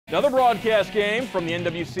Another broadcast game from the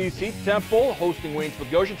NWCC. Temple hosting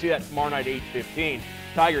Waynesfield-Goshen. See that tomorrow night, 8:15.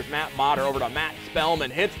 Tigers' Matt Motter over to Matt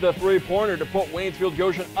Spellman. Hits the three-pointer to put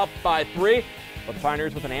Waynesfield-Goshen up by 3. But the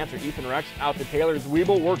Pioneers with an answer. Ethan Rex out to Taylor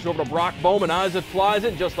Zwiebel. Works over to Brock Bowman. Isaac flies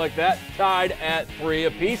it just like that. Tied at 3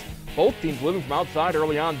 apiece. Both teams living from outside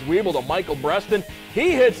early on. Zwiebel to Michael Breston.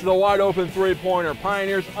 He hits the wide-open three-pointer.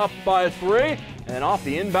 Pioneers up by 3. And off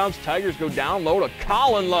the inbounds, Tigers go down low to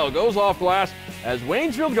Colin Lowe. Goes off glass as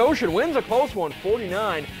Waynesfield-Goshen wins a close one,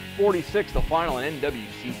 49-46, the final in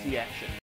NWCC action.